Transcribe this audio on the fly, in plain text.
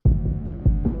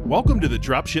Welcome to the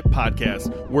Dropship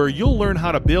Podcast, where you'll learn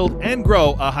how to build and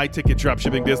grow a high-ticket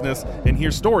dropshipping business and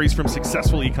hear stories from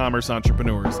successful e-commerce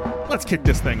entrepreneurs. Let's kick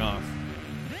this thing off.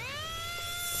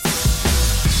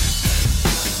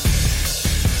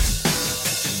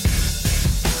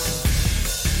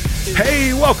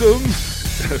 Hey, welcome.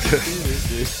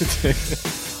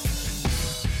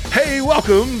 Hey,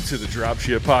 welcome to the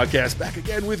Dropship Podcast. Back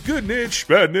again with good niche,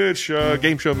 bad niche,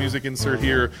 game show music insert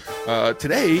here.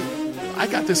 Today, I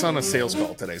got this on a sales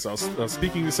call today. So I was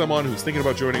speaking to someone who's thinking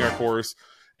about joining our course.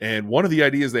 And one of the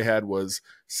ideas they had was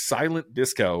silent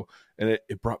disco. And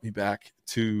it brought me back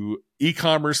to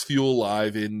e-commerce fuel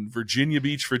live in Virginia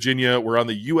Beach, Virginia. We're on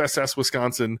the USS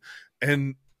Wisconsin.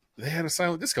 And they had a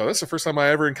silent disco. That's the first time I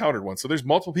ever encountered one. So there's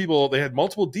multiple people. They had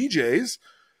multiple DJs.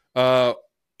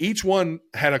 Each one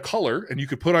had a color, and you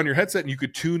could put on your headset and you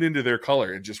could tune into their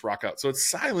color and just rock out. So it's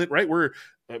silent, right? We're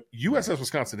USS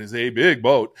Wisconsin is a big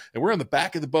boat, and we're on the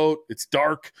back of the boat. It's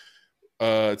dark.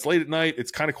 It's late at night. It's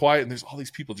kind of quiet, and there's all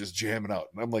these people just jamming out.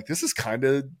 And I'm like, this is kind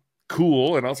of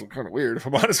cool and also kind of weird, if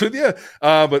I'm honest with you.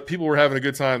 But people were having a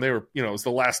good time. They were, it was the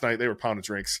last night. They were pounding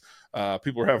drinks.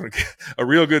 People were having a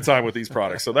real good time with these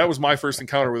products. So that was my first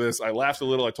encounter with this. I laughed a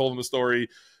little. I told them the story.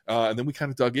 And then we kind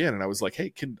of dug in, and I was like, hey,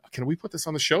 can we put this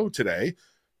on the show today?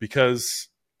 Because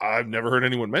I've never heard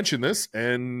anyone mention this,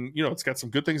 and, it's got some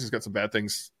good things. It's got some bad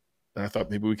things, and I thought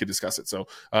maybe we could discuss it. So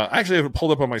I actually have it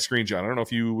pulled up on my screen, John. I don't know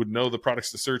if you would know the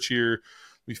products to search here.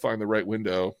 Let me find the right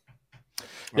window.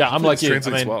 Yeah, I'm like you.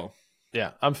 Well.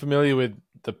 Yeah, I'm familiar with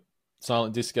the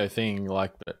silent disco thing,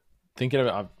 but thinking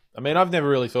about it, I've never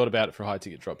really thought about it for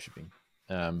high-ticket dropshipping.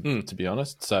 To be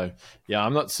honest. So yeah,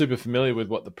 I'm not super familiar with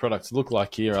what the products look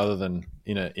like here, other than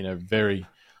in a very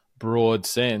broad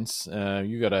sense.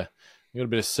 You got a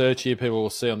bit of search here. People will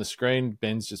see on the screen.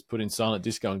 Ben's just put in silent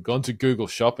disco and gone to Google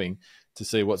Shopping to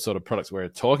see what sort of products we're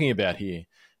talking about here.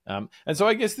 And so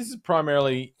I guess this is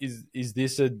primarily is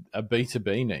this a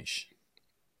B2B niche?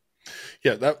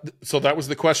 Yeah, that was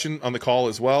the question on the call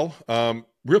as well.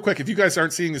 Real quick, if you guys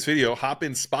aren't seeing this video, hop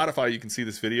in Spotify. You can see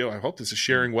this video. I hope this is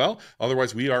sharing well.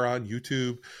 Otherwise, we are on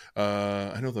YouTube.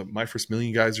 I know the My First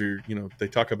Million guys are, they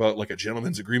talk about like a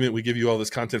gentleman's agreement. We give you all this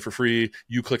content for free.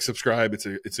 You click subscribe. It's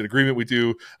an agreement we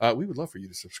do. We would love for you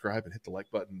to subscribe and hit the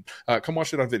like button. Come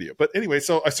watch it on video. But anyway,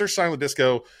 so I searched silent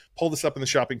disco, pulled this up in the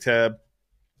shopping tab,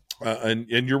 and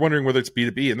you're wondering whether it's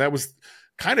B2B. And that was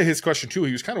kind of his question too.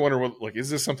 He was kind of wondering,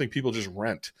 is this something people just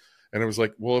rent? And I was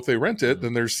like, well, if they rent it,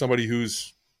 then there's somebody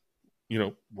who's,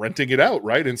 renting it out,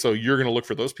 right? And so you're going to look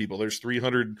for those people. There's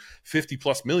 350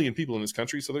 plus million people in this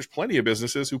country. So there's plenty of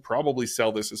businesses who probably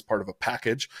sell this as part of a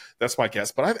package. That's my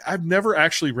guess. But I've never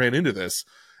actually ran into this.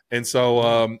 And so,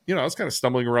 I was kind of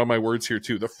stumbling around my words here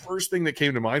too. The first thing that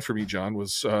came to mind for me, John,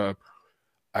 was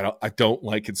I don't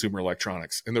like consumer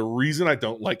electronics. And the reason I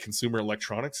don't like consumer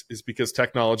electronics is because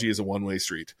technology is a one-way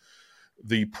street.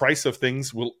 The price of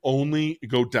things will only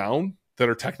go down that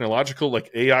are technological. Like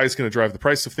AI is going to drive the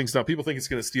price of things down. People think it's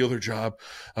going to steal their job,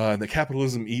 and that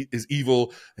capitalism is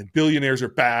evil and billionaires are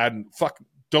bad. And fuck,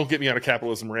 don't get me on a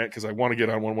capitalism rant because I want to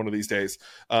get on one of these days.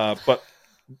 But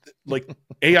like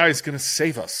AI is going to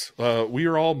save us. We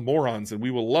are all morons, and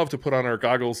we will love to put on our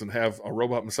goggles and have a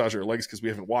robot massage our legs because we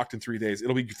haven't walked in 3 days.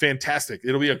 It'll be fantastic.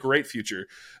 It'll be a great future.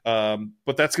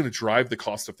 But that's going to drive the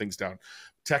cost of things down.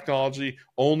 Technology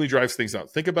only drives things down.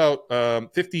 Think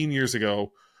about 15 years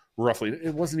ago, roughly.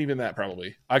 It wasn't even that,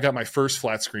 probably. I got my first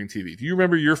flat screen TV. Do you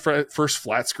remember your first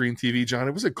flat screen TV, John?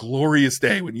 It was a glorious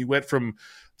day when you went from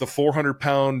the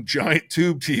 400-pound giant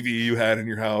tube TV you had in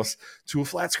your house to a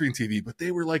flat screen TV. But they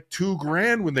were like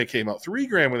 $2,000 when they came out,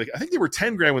 $3,000 I think they were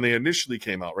 $10,000 when they initially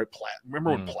came out, right?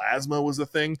 Remember when plasma was a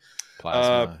thing?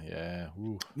 Plasma, yeah.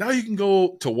 Ooh. Now you can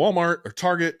go to Walmart or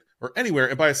Target or anywhere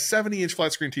and buy a 70-inch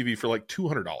flat screen TV for like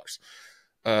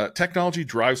 $200. Technology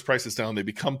drives prices down. They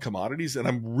become commodities. And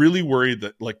I'm really worried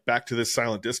that, like, back to this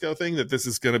silent disco thing, that this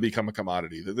is going to become a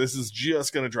commodity, that this is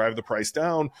just going to drive the price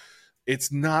down.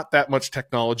 It's not that much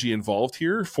technology involved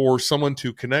here for someone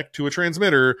to connect to a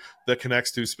transmitter that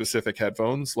connects to specific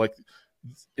headphones. Like,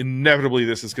 inevitably,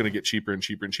 this is going to get cheaper and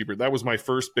cheaper and cheaper. That was my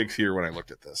first big fear when I looked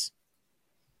at this.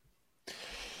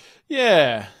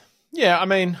 Yeah.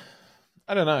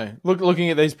 I don't know. Looking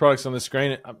at these products on the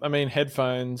screen,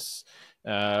 headphones,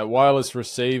 wireless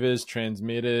receivers,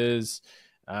 transmitters.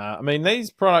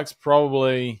 These products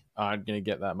probably aren't going to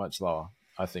get that much lower,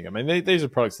 I think. These are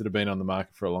products that have been on the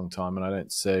market for a long time, and I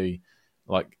don't see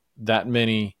like that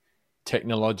many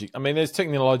there's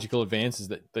technological advances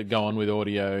that go on with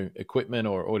audio equipment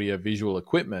or audio visual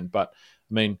equipment, but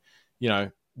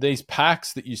these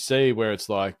packs that you see where it's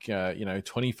like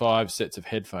 25 sets of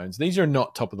headphones, these are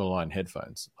not top of the line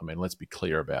headphones. I mean, let's be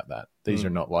clear about that. These are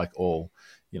not like all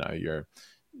your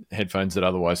headphones that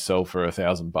otherwise sell for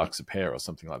 $1,000 a pair or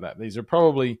something like that. These are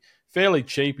probably fairly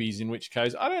cheapies, in which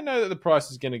case I don't know that the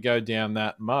price is going to go down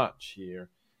that much here.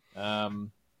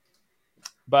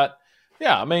 But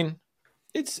yeah, I mean,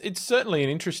 it's certainly an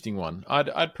interesting one.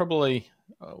 I'd probably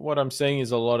what I'm seeing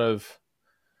is a lot of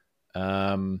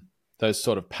those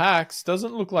sort of packs.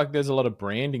 Doesn't look like there's a lot of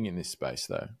branding in this space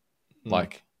though.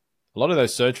 Like a lot of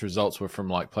those search results were from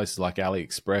like places like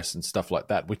AliExpress and stuff like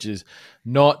that, which is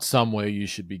not somewhere you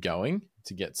should be going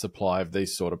to get supply of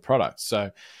these sort of products.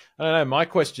 So I don't know. My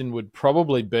question would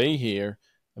probably be here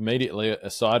immediately,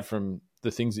 aside from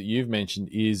the things that you've mentioned,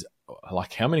 is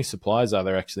like how many suppliers are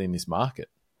there actually in this market?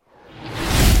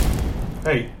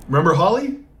 Hey, remember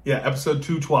Holly? Yeah, episode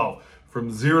 212.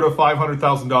 From $0 to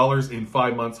 $500,000 in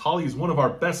 5 months. Holly is one of our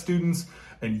best students,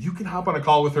 and you can hop on a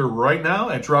call with her right now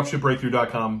at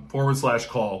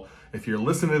dropshipbreakthrough.com/call. If you're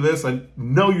listening to this, I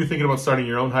know you're thinking about starting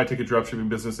your own high-ticket dropshipping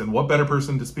business, and what better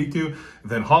person to speak to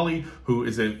than Holly, who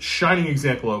is a shining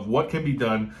example of what can be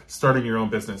done starting your own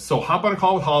business. So hop on a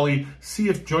call with Holly, see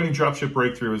if joining Dropship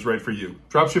Breakthrough is right for you.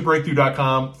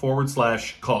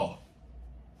 dropshipbreakthrough.com/call.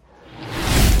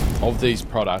 Of these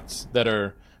products that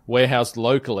are warehoused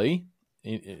locally,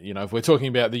 if we're talking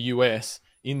about the US,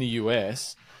 in the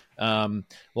US,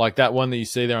 like that one that you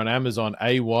see there on Amazon,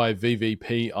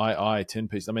 AYVVPII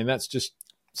 10-piece. I mean, that's just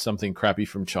something crappy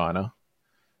from China.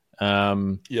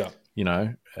 So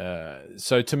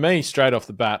to me, straight off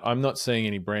the bat, I'm not seeing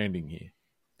any branding here.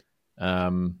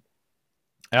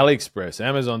 AliExpress,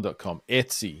 Amazon.com,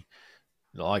 Etsy,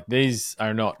 like these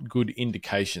are not good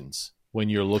indications when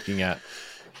you're looking at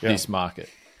this market.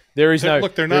 There's no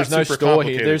store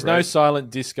here. There's no Silent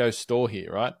Disco store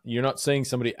here, right? You're not seeing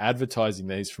somebody advertising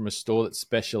these from a store that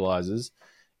specializes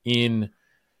in,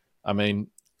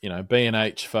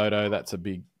 B&H Photo. That's a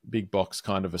big box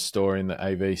kind of a store in the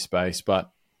AV space. But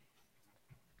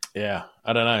yeah,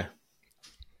 I don't know.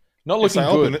 Not looking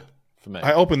good for me.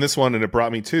 I opened this one and it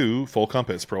brought me to Full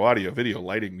Compass, Pro Audio, Video,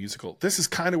 Lighting, Musical. This is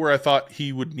kind of where I thought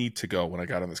he would need to go when I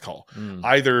got on this call.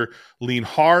 Either lean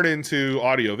hard into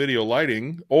audio, video,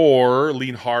 lighting, or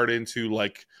lean hard into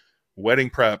like wedding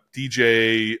prep,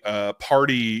 DJ,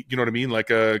 party, you know what I mean? Like,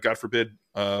 God forbid,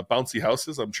 bouncy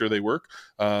houses. I'm sure they work.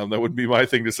 That wouldn't be my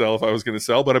thing to sell if I was going to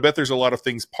sell, but I bet there's a lot of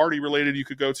things party related you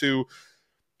could go to.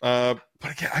 But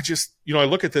again, I just, I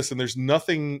look at this and there's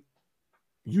nothing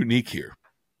unique here.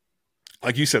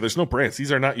 Like you said, there's no brands.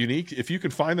 These are not unique. If you can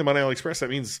find them on AliExpress,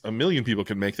 that means a million people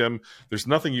can make them. There's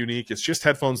nothing unique. It's just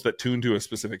headphones that tune to a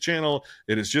specific channel.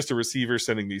 It is just a receiver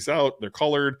sending these out. They're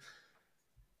colored.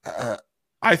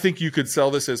 I think you could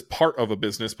sell this as part of a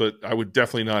business, but I would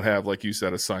definitely not have, like you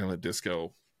said, a Silent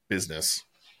Disco business.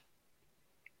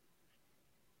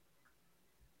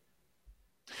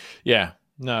 Yeah.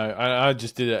 No, I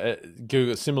just did a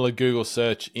similar Google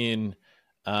search in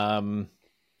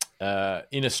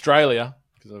Australia,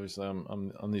 because obviously I'm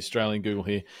on the Australian Google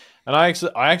here, and I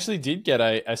actually did get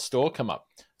a store come up,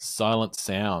 Silent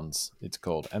Sounds it's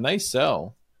called, and they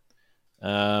sell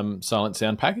silent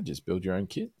sound packages, build your own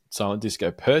kit, Silent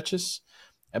Disco purchase,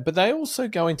 but they also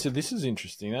go into, this is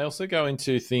interesting, they also go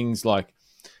into things like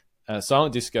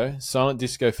Silent Disco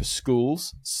for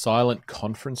schools, silent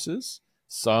conferences,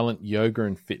 silent yoga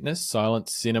and fitness, silent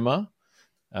cinema,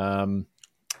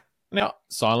 now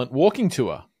silent walking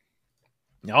tour.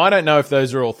 Now, I don't know if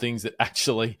those are all things that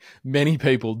actually many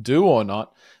people do or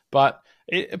not, but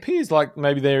it appears like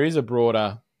maybe there is a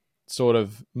broader sort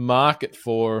of market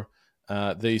for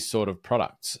these sort of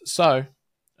products. So,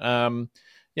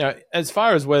 as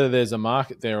far as whether there's a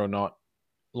market there or not,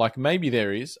 like maybe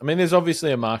there is. I mean, there's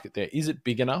obviously a market there. Is it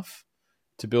big enough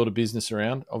to build a business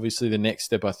around? Obviously, the next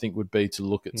step, I think, would be to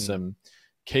look at some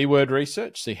keyword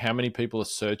research, see how many people are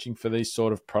searching for these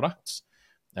sort of products.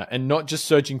 And not just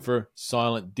searching for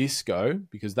silent disco,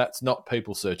 because that's not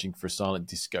people searching for silent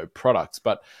disco products,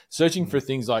 but searching for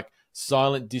things like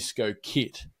silent disco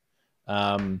kit,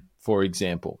 for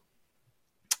example,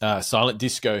 silent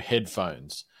disco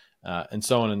headphones, and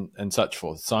so on and such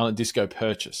forth, silent disco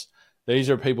purchase. These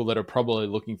are people that are probably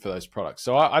looking for those products.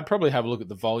 So I'd probably have a look at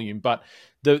the volume, but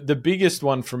the biggest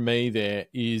one for me there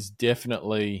is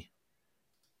definitely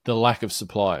the lack of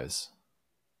suppliers.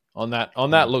 On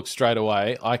that look straight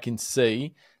away, I can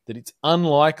see that it's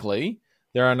unlikely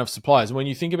there are enough suppliers. And when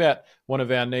you think about one of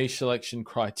our niche selection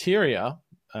criteria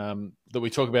that we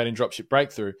talk about in Dropship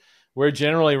Breakthrough, we're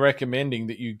generally recommending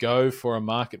that you go for a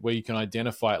market where you can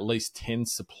identify at least 10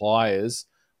 suppliers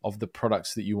of the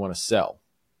products that you want to sell.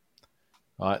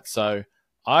 Right? So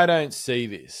I don't see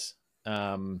this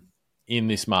in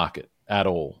this market at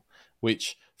all,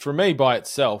 which for me by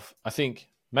itself, I think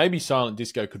maybe Silent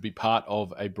Disco could be part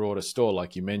of a broader store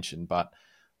like you mentioned, but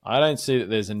I don't see that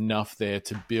there's enough there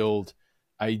to build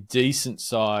a decent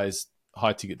sized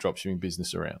high ticket dropshipping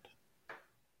business around.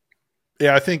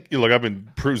 Yeah, I think, look, I've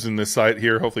been cruising this site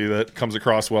here. Hopefully that comes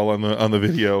across well on the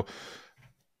video.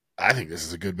 I think this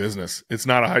is a good business. It's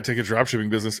not a high ticket dropshipping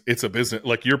business. It's a business.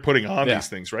 Like, you're putting on these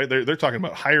things, right? They're talking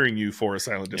about hiring you for a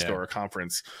Silent Disco or a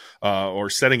conference, or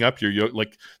setting up your,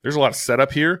 like, there's a lot of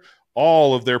setup here.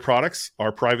 All of their products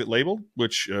are private label,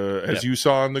 which, as you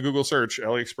saw in the Google search,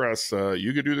 AliExpress,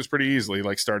 you could do this pretty easily,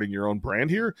 like starting your own brand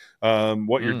here.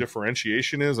 What your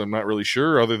differentiation is, I'm not really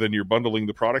sure, other than you're bundling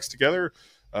the products together.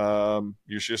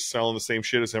 You're just selling the same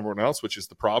shit as everyone else, which is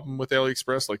the problem with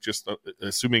AliExpress. Like, just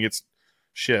assuming it's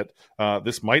shit.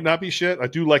 This might not be shit. I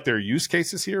do like their use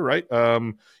cases here, right?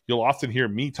 You'll often hear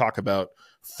me talk about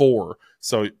 4.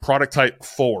 So product type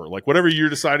 4, like whatever you're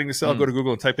deciding to sell, go to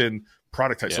Google and type in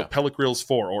product type. So pellet grills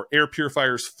 4 or air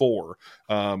purifiers 4.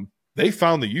 They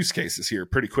found the use cases here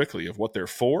pretty quickly of what they're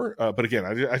for. But again,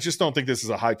 I just don't think this is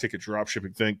a high ticket drop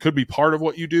shipping thing. Could be part of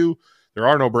what you do. There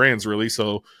are no brands really,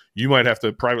 so you might have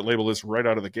to private label this right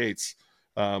out of the gates,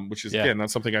 which is, again, not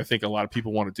something I think a lot of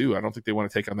people want to do. I don't think they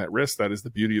want to take on that risk. That is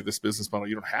the beauty of this business model.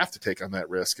 You don't have to take on that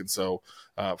risk. And so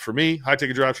for me, high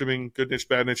ticket drop shipping, good niche,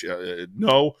 bad niche,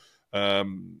 no.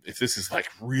 If this is like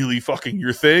really fucking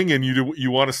your thing and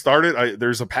you want to start it,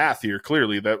 there's a path here.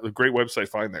 Clearly, that a great website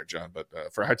find there, John. But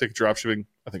for high ticket drop shipping,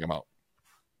 I think I'm out.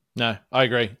 No, I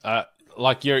agree.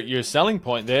 Like your selling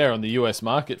point there on the US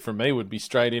market for me would be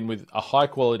straight in with a high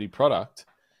quality product,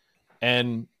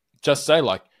 and just say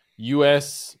like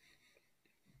US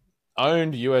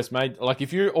owned, US made. Like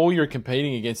if you're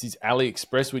competing against is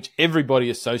AliExpress, which everybody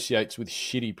associates with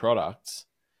shitty products,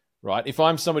 right? If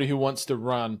I'm somebody who wants to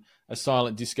run a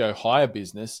Silent Disco hire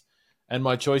business, and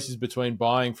my choice is between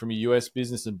buying from a US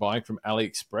business and buying from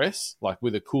AliExpress, like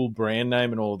with a cool brand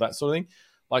name and all of that sort of thing,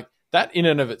 like that in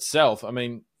and of itself, I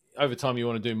mean, over time you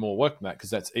want to do more work than that because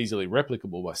that's easily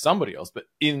replicable by somebody else. But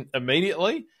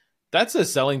immediately, that's a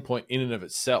selling point in and of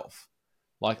itself.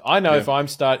 Like I know if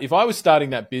I was starting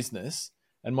that business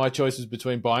and my choice was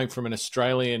between buying from an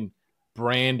Australian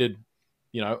branded,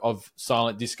 of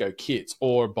Silent Disco kits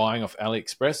or buying off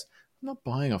AliExpress, I'm not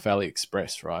buying off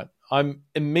AliExpress, right? I'm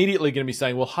immediately going to be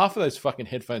saying, well, half of those fucking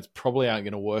headphones probably aren't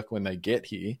going to work when they get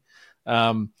here.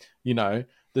 The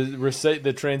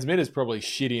transmitter's probably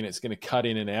shitty and it's going to cut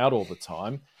in and out all the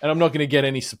time, and I'm not going to get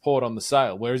any support on the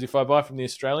sale. Whereas if I buy from the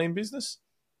Australian business,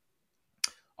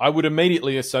 I would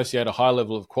immediately associate a high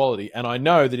level of quality, and I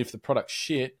know that if the product's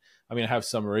shit, I'm going to have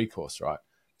some recourse, right?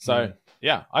 So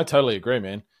yeah, I totally agree,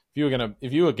 man.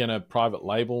 If you were gonna private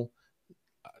label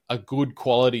a good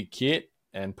quality kit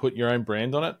and put your own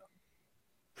brand on it,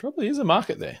 probably is a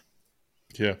market there.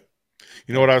 Yeah.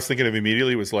 You know what I was thinking of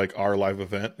immediately was like our live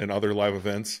event and other live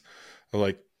events,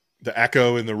 like the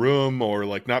echo in the room or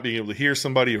like not being able to hear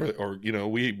somebody or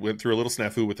we went through a little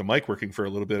snafu with the mic working for a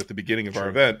little bit at the beginning of our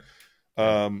event.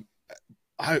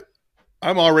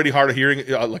 I'm already hard of hearing,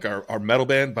 like our metal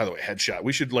band, by the way, Headshot.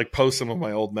 We should like post some of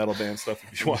my old metal band stuff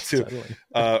if you want to,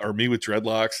 or me with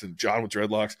dreadlocks and John with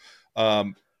dreadlocks.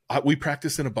 We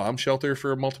practiced in a bomb shelter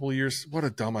for multiple years. What a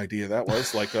dumb idea that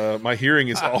was. Like my hearing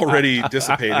is already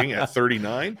dissipating at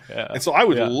 39. Yeah. And so I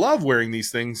would love wearing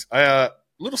these things.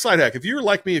 Little side hack. If you're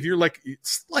like me, if you're like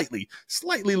slightly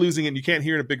losing it and you can't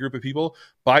hear in a big group of people,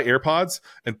 buy AirPods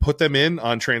and put them in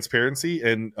on transparency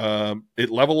and it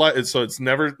levels. So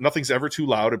nothing's ever too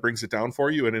loud. It brings it down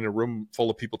for you. And in a room full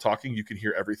of people talking, you can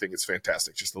hear everything. It's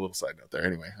fantastic. Just a little side note there.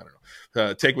 Anyway, I don't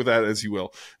know. Take with that as you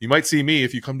will. You might see me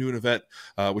if you come to an event,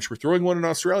 which we're throwing one in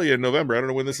Australia in November. I don't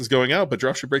know when this is going out, but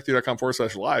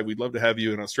dropshipbreakthrough.com/live. We'd love to have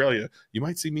you in Australia. You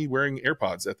might see me wearing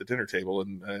AirPods at the dinner table.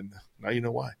 And now you know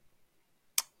why.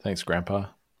 Thanks, Grandpa.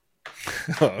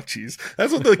 Oh, jeez.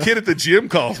 That's what the kid at the gym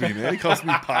calls me, man. He calls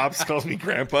me Pops, calls me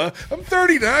Grandpa. I'm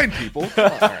 39, people.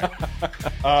 Oh,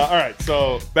 all right.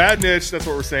 So, bad niche. That's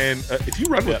what we're saying. If you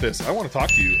run with this, I want to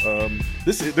talk to you.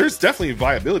 There's definitely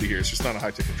viability here. It's just not a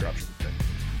high-ticket dropshipping thing.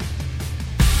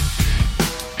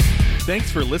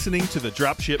 Thanks for listening to the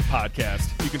Dropship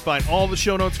Podcast. You can find all the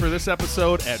show notes for this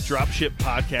episode at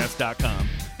dropshippodcast.com.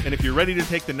 And if you're ready to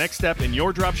take the next step in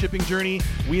your dropshipping journey,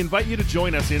 we invite you to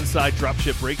join us inside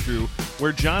Dropship Breakthrough,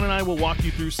 where John and I will walk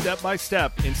you through step by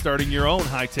step in starting your own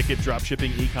high-ticket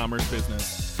dropshipping e-commerce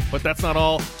business. But that's not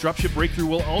all. Dropship Breakthrough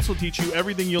will also teach you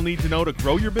everything you'll need to know to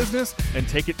grow your business and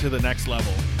take it to the next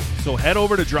level. So head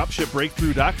over to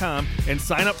dropshipbreakthrough.com and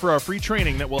sign up for our free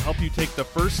training that will help you take the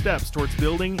first steps towards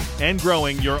building and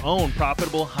growing your own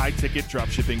profitable high-ticket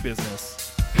dropshipping business.